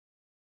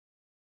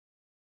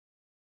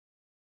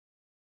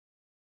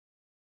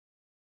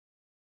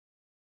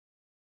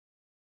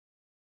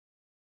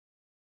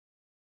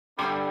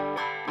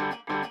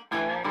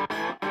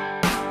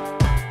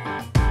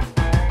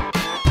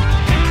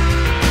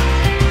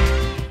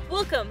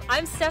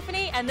I'm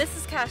Stephanie, and this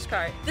is Kash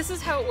Kart. This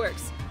is how it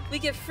works. We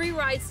give free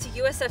rides to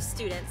USF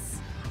students.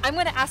 I'm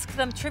going to ask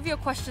them trivia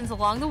questions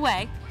along the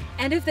way,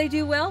 and if they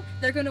do well,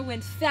 they're going to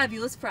win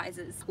fabulous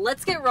prizes.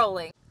 Let's get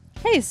rolling.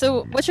 Hey,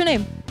 so what's your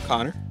name?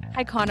 Connor.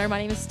 Hi, Connor. My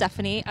name is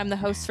Stephanie. I'm the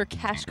host for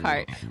Kash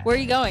Kart. Where are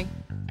you going?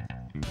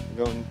 I'm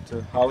going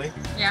to Holly.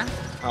 Yeah?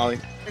 Holly.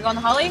 You're going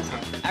to Holly?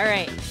 All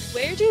right.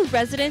 Where do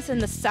residents in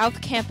the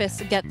South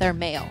Campus get their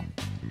mail?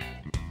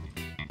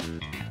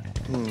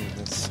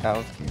 The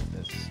South Campus.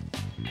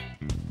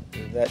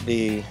 Would that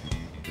be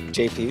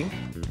JP?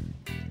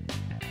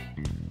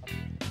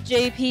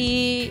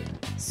 JP,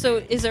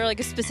 so is there like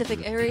a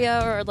specific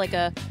area or like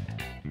a...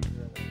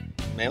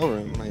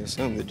 Mailroom, I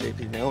assume, the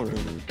JP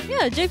mailroom.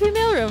 Yeah, JP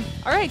mailroom.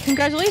 All right,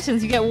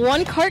 congratulations. You get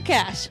 1 cart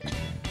cash.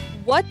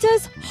 What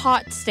does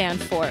HOT stand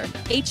for?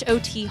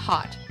 H-O-T,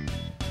 HOT.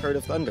 Heard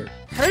of Thunder.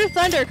 Heard of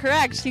Thunder,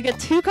 correct. You get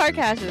 2 cart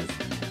cashes.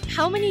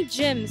 How many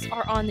gyms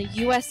are on the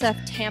USF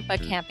Tampa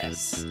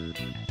campus?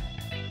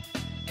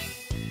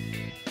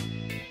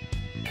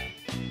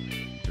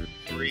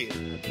 3, I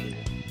believe.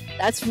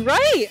 That's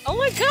right. Oh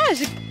my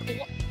gosh.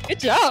 Good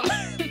job.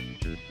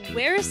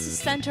 Where is the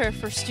Center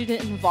for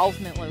Student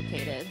Involvement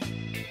located?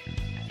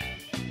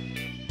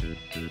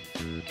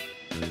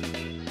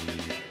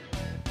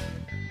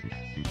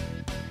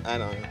 I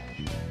don't know.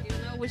 You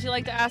know, would you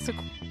like to ask a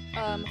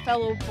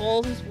fellow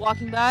bull who's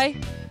walking by?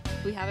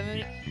 We have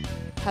any?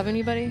 Have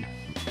anybody?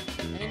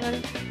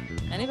 Anybody?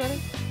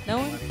 Anybody? No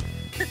one?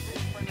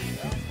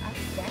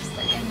 Guess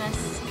the MS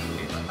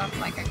looks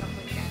like a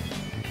complete game.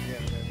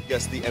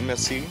 Guess the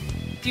MSC?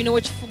 Do you know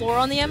which floor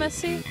on the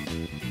MSC?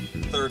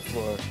 3rd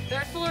floor.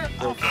 3rd floor?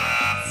 Oh,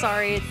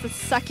 sorry, it's the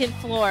 2nd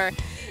floor.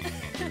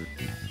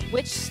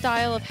 Which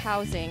style of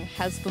housing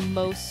has the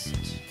most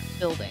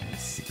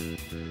buildings?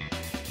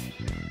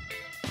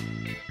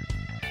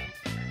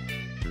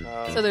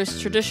 So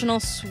there's traditional,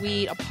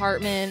 suite,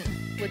 apartment.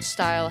 Which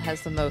style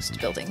has the most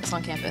buildings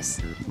on campus?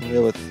 I'm gonna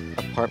go with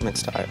apartment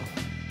style.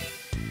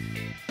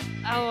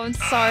 Oh, I'm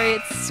sorry,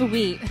 it's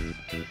suite.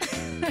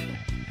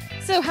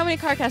 So how many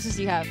car cashes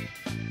do you have?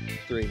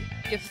 3. You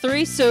have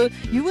 3, so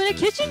you win a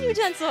kitchen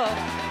utensil.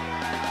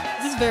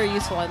 This is very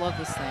useful. I love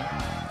this thing.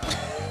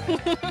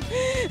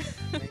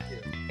 Thank you.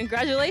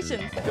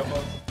 Congratulations.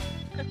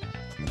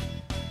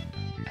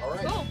 All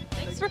right. Cool.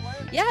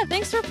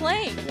 Thanks for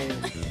playing.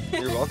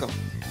 You're welcome.